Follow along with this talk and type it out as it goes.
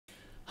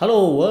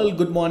Hello world,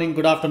 good morning,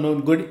 good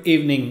afternoon, good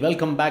evening.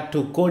 Welcome back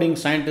to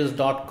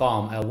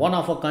CodingScientist.com, a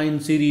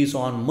one-of-a-kind series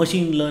on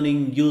machine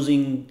learning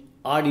using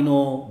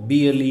Arduino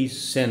BLE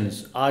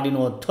Sense,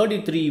 Arduino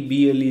 33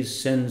 BLE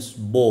Sense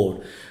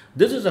board.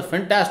 This is a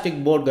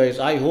fantastic board, guys.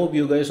 I hope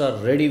you guys are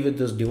ready with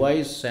this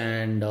device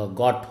and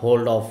got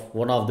hold of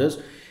one of this.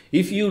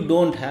 If you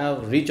don't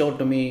have, reach out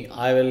to me.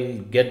 I will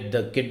get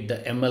the kit, the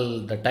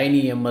ML, the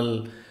tiny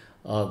ML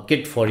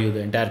kit for you,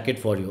 the entire kit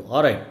for you.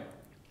 All right.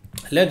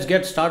 Let's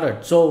get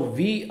started. So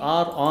we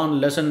are on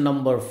lesson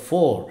number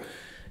 4.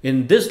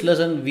 In this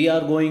lesson we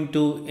are going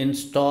to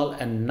install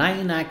a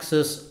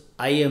 9-axis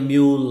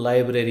IMU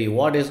library.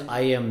 What is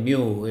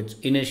IMU? It's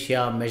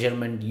inertia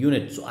measurement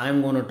unit. So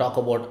I'm going to talk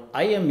about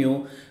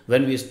IMU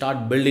when we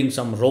start building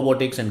some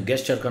robotics and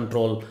gesture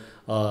control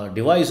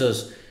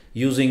devices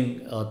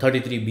using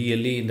 33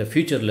 BLE in the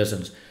future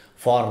lessons.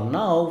 For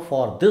now,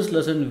 for this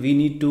lesson, we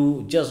need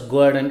to just go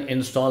ahead and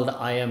install the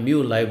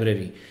IMU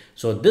library.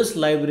 So this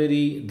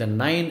library, the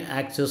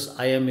 9-axis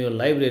IMU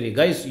library,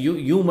 guys,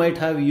 you might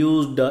have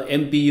used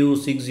MPU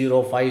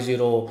 6050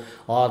 or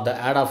the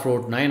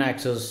Adafruit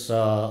 9-axis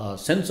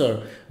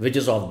sensor, which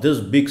is of this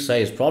big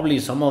size. Probably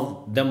some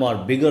of them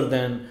are bigger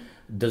than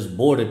this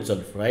board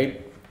itself,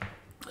 right?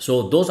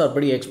 So those are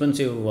pretty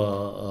expensive,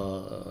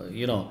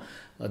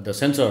 the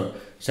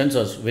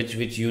sensors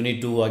which you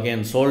need to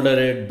again solder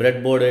it,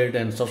 breadboard it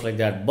and stuff like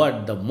that.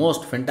 But the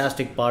most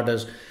fantastic part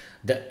is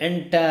the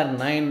entire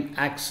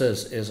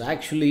 9-axis is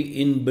actually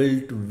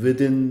inbuilt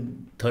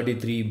within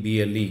 33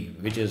 BLE,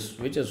 which is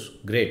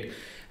great.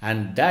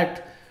 And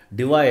that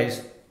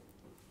device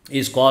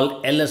is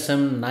called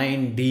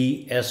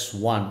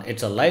LSM9DS1.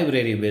 It's a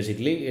library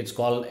basically. It's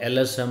called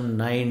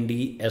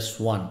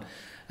LSM9DS1.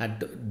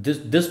 And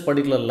this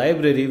particular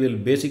library will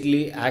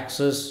basically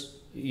access,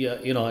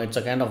 it's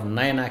a kind of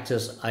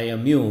 9-axis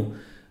IMU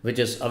which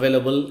is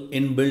available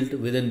inbuilt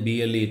within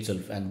BLE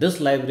itself. And this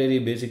library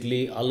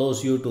basically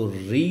allows you to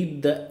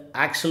read the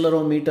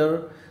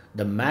accelerometer,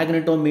 the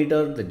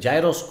magnetometer, the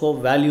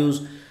gyroscope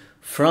values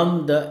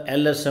from the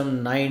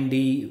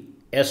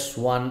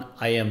LSM9DS1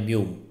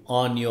 IMU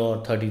on your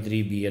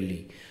 33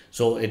 BLE.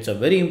 So it's a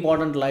very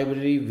important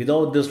library.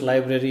 Without this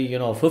library,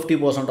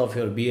 50% of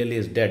your BLE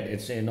is dead.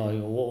 It's,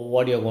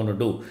 what you're going to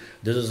do.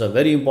 This is a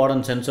very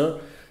important sensor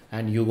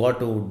and you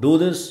got to do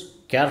this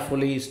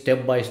carefully,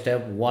 step by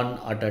step, one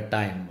at a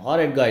time. All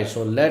right, guys.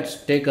 So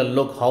let's take a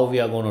look how we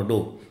are going to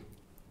do.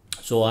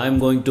 So I'm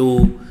going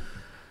to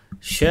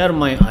share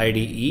my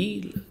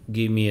IDE.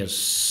 Give me a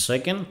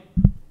second.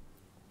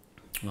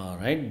 All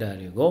right, there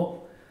you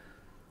go.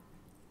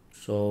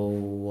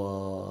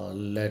 So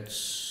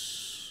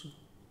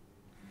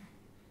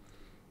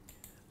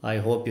I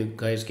hope you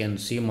guys can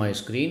see my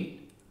screen.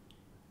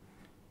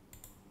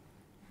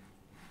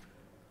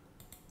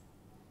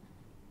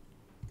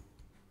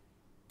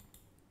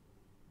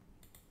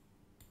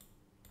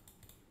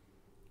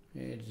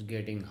 It's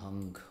getting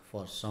hung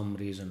for some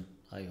reason.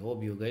 I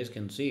hope you guys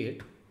can see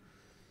it.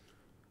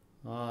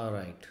 All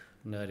right,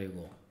 there you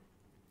go.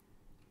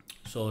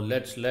 So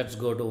let's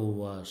go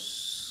to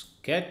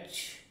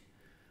sketch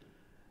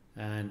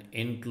and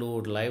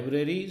include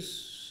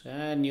libraries,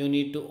 and you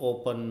need to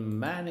open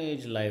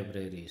manage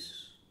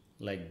libraries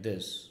like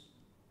this.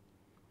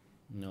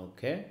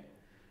 Okay,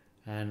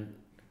 and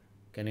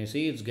can you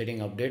see it's getting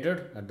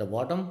updated at the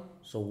bottom?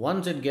 So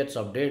once it gets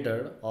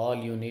updated, all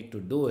you need to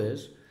do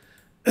is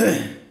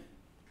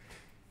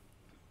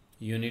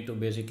you need to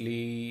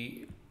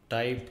basically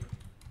type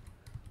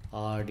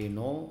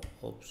Arduino,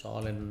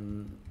 all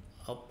in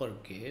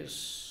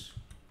uppercase,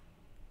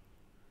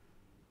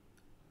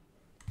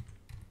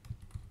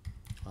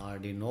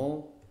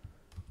 Arduino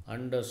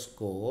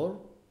underscore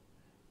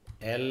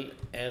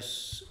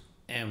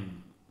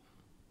LSM.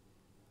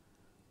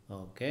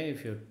 Okay,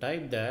 if you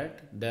type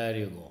that, there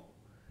you go.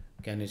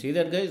 Can you see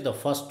that, guys? The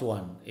first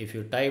one, if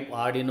you type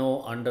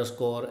Arduino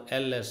underscore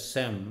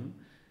LSM,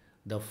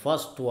 the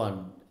first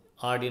one,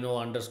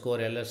 Arduino underscore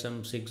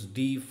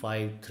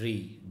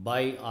LSM6D53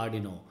 by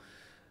Arduino,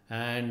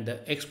 and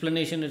the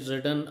explanation is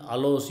written,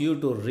 allows you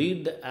to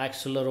read the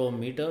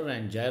accelerometer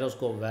and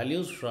gyroscope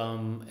values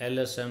from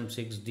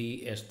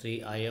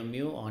LSM6DS3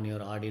 IMU on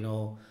your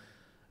Arduino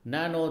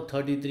Nano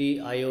 33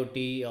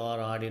 IoT or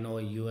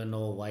Arduino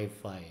UNO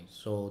Wi-Fi.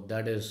 So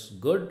that is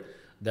good.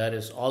 There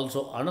is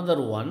also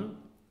another one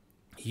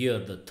here,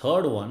 the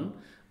third one,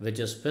 which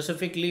is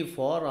specifically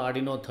for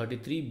Arduino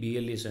 33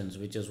 BLE Sense,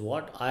 which is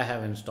what I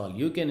have installed.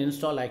 You can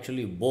install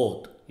actually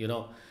both,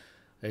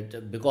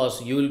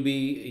 because you will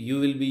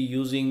be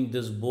using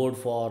this board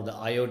for the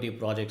IoT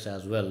projects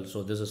as well.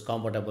 So this is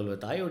compatible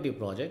with IoT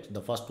projects,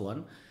 the first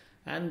one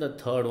and the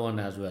third one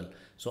as well.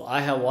 So I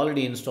have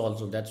already installed,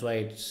 so that's why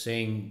it's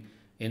saying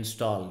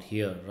install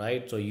here,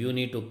 right? So you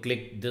need to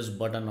click this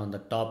button on the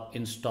top,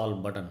 install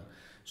button.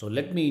 So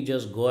let me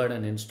just go ahead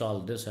and install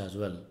this as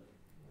well.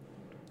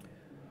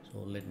 So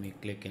let me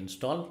click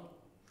install.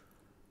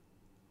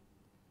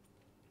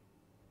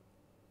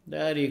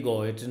 There you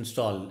go, it's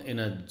installed in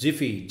a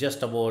jiffy,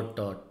 just about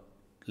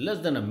less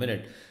than a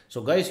minute.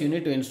 So guys, you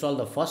need to install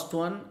the first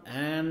one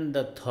and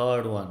the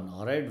third one.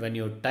 All right, when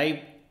you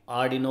type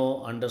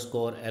Arduino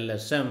underscore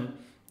LSM,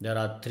 there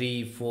are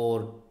 3,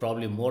 4,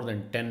 probably more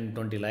than 10,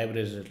 20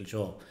 libraries it will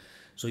show up.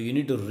 So you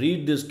need to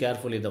read this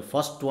carefully. The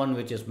first one,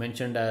 which is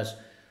mentioned as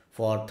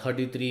for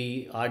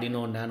 33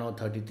 Arduino Nano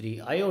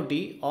 33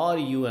 IoT or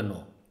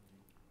UNO,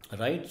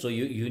 right? So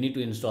you need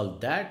to install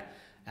that,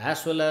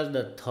 as well as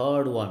the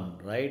third one,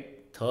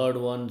 right? Third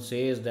one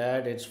says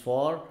that it's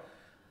for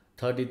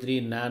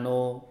 33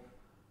 Nano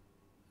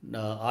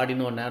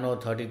Arduino Nano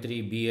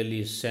 33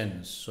 BLE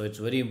Sense. So it's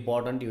very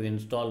important you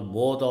install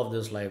both of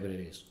these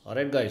libraries.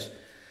 Alright guys.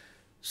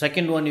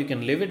 Second one you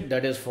can leave it,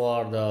 that is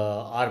for the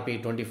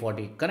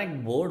RP2040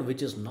 Connect board,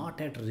 which is not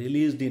yet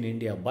released in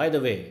India. By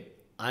the way,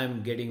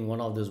 I'm getting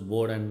one of this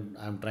board and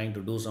I'm trying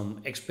to do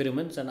some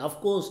experiments, and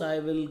of course I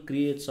will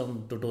create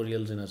some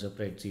tutorials in a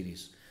separate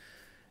series.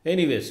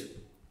 Anyways,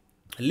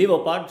 leave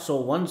apart. So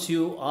once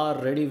you are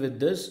ready with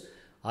this,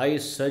 I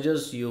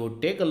suggest you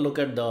take a look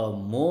at the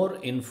more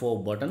info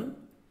button,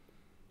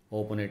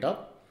 open it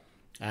up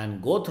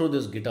and go through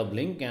this GitHub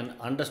link and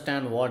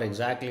understand what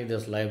exactly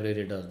this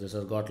library does. This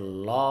has got a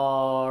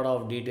lot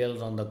of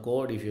details on the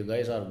code. If you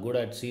guys are good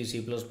at C, C++,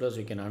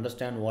 you can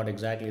understand what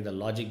exactly the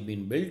logic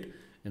being built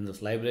in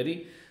this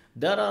library.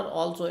 There are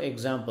also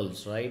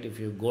examples, right? If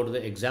you go to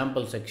the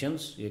example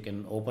sections, you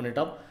can open it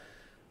up.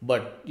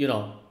 But you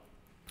know,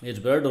 it's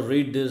better to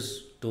read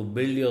this to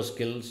build your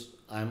skills.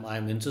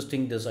 I'm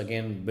insisting this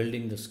again,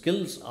 building the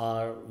skills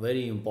are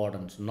very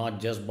important, not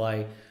just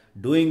by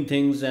doing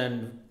things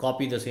and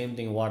copy the same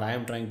thing what I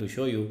am trying to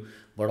show you,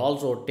 but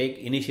also take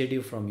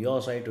initiative from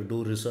your side to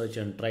do research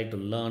and try to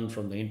learn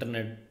from the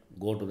internet.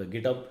 Go to the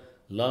GitHub,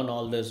 learn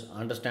all this,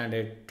 understand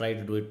it, try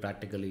to do it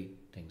practically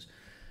things.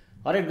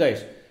 Alright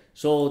guys,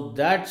 so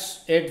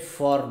that's it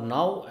for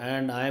now,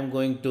 and I am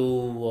going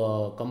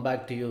to come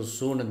back to you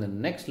soon in the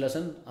next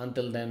lesson.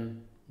 Until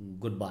then,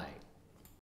 goodbye.